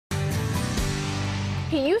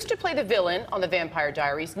He used to play the villain on The Vampire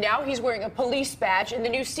Diaries. Now he's wearing a police badge in the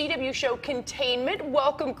new CW show Containment.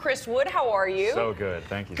 Welcome, Chris Wood. How are you? So good.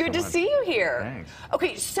 Thank you so much. Good to see you here. Thanks.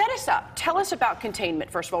 Okay, set us up. Tell us about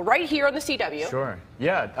Containment, first of all, right here on the CW. Sure.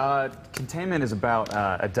 Yeah, Containment is about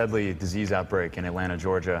a deadly disease outbreak in Atlanta,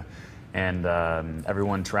 Georgia. And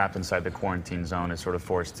everyone trapped inside the quarantine zone is sort of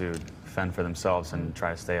forced to fend for themselves and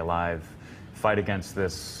try to stay alive, fight against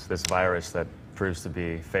this virus that proves to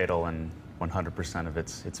be fatal and 100% of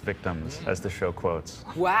its victims, as the show quotes.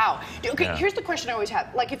 Wow. Okay, Yeah. Here's the question I always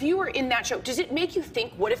have. Like, if you were in that show, does it make you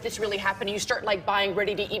think, what if this really happened? You start, like, buying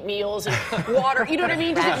ready-to-eat meals and water, you know what I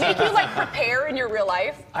mean? Does it make you, like, prepare in your real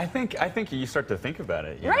life? I think you start to think about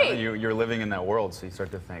it. You Right. know? You're living in that world, so you start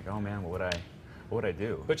to think, oh man, what would I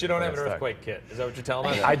do? But you don't have an earthquake kit. Is that what you're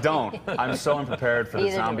telling us? I don't. I'm so unprepared for the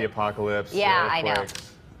zombie apocalypse. Yeah, I know.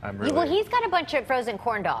 I'm really... Well, he's got a bunch of frozen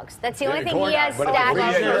corn dogs. That's the only thing corn he has dogs, but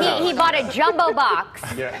stacked. He bought a jumbo box.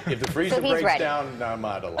 Yeah, if the freezer So he's breaks ready. down, I'm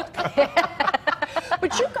out of luck.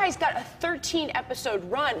 But you guys got a 13-episode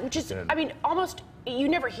run, which is, Good. I mean, almost, you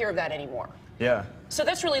never hear of that anymore. Yeah. So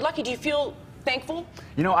that's really lucky. Do you feel thankful?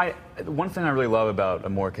 You know, one thing I really love about a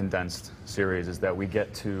more condensed series is that we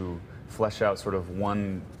get to flesh out sort of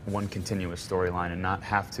one continuous storyline and not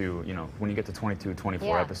have to, you know, when you get to 22,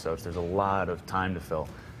 24 episodes, there's a lot of time to fill.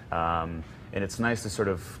 And it's nice to sort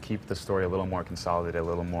of keep the story a little more consolidated, a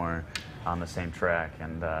little more on the same track.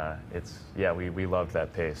 And we loved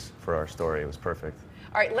that pace for our story. It was perfect.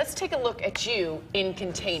 All right, let's take a look at you in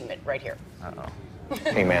Containment right here. Uh-oh.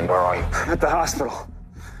 Hey, man, where are you? At the hospital.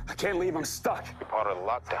 I can't leave, I'm stuck. You're part of the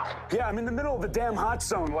lockdown. Yeah, I'm in the middle of the damn hot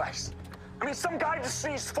zone, Lex. I mean, some guy just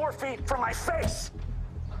seized 4 feet from my face.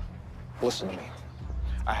 Listen to me.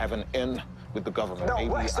 I have an in with the government. No, Maybe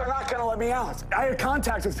Lex, they're not gonna let me out. I had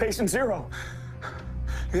contact with patient 0.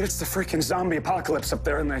 I mean, it's the freaking zombie apocalypse up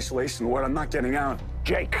there in the isolation ward. I'm not getting out.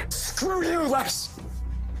 Jake. Screw you, Lex.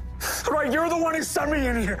 All right, you're the one who sent me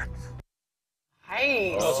in here.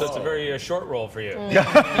 Nice. Oh, so it's a very short role for you.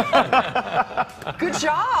 Good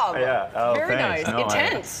job. Yeah. Oh, Very thanks. nice. No,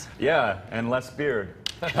 Intense. Yeah, and less beard.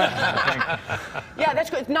 Yeah, that's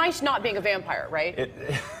good. It's nice not being a vampire, right?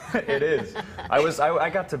 It is. I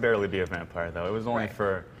got to barely be a vampire though. It was only Right.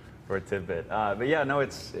 for a tidbit. But yeah, no,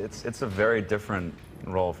 it's a very different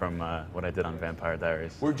role from what I did on Vampire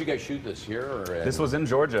Diaries. Where'd you guys shoot this, here or This was in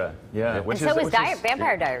Georgia. Yeah. And so was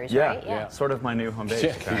Vampire Diaries, yeah, right? Yeah. Sort of my new home base.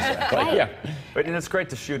 Right. Yeah. But and it's great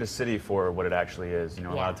to shoot a city for what it actually is. You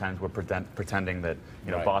know, a lot of Yeah. times we're pretending that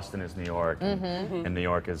Right. Boston is New York and New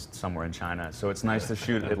York is somewhere in China. So it's nice to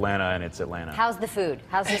shoot Atlanta and it's Atlanta. How's the food?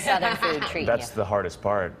 How's the Southern food treating That's you? the hardest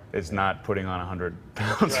part. Is not putting on 100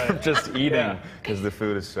 pounds from just eating because the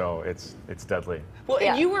food is so it's deadly. Well,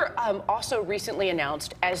 Yeah. and you were also recently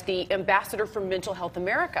announced as the ambassador for Mental Health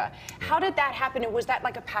America. How did that happen, and was that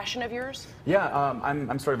like a passion of yours? Yeah,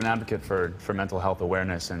 I'm sort of an advocate for mental health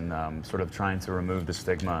awareness and sort of trying to remove the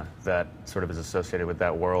stigma that sort of is associated with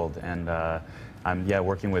that world. And I'm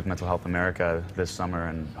working with Mental Health America this summer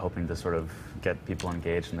and hoping to sort of get people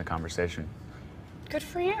engaged in the conversation. Good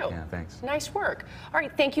for you. Yeah, thanks. Nice work. All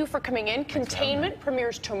right, thank you for coming in. Containment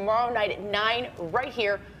premieres tomorrow night at 9 right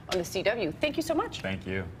here on the CW. Thank you so much. Thank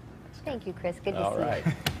you. Thank you, Chris. Good to All see you. right.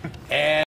 And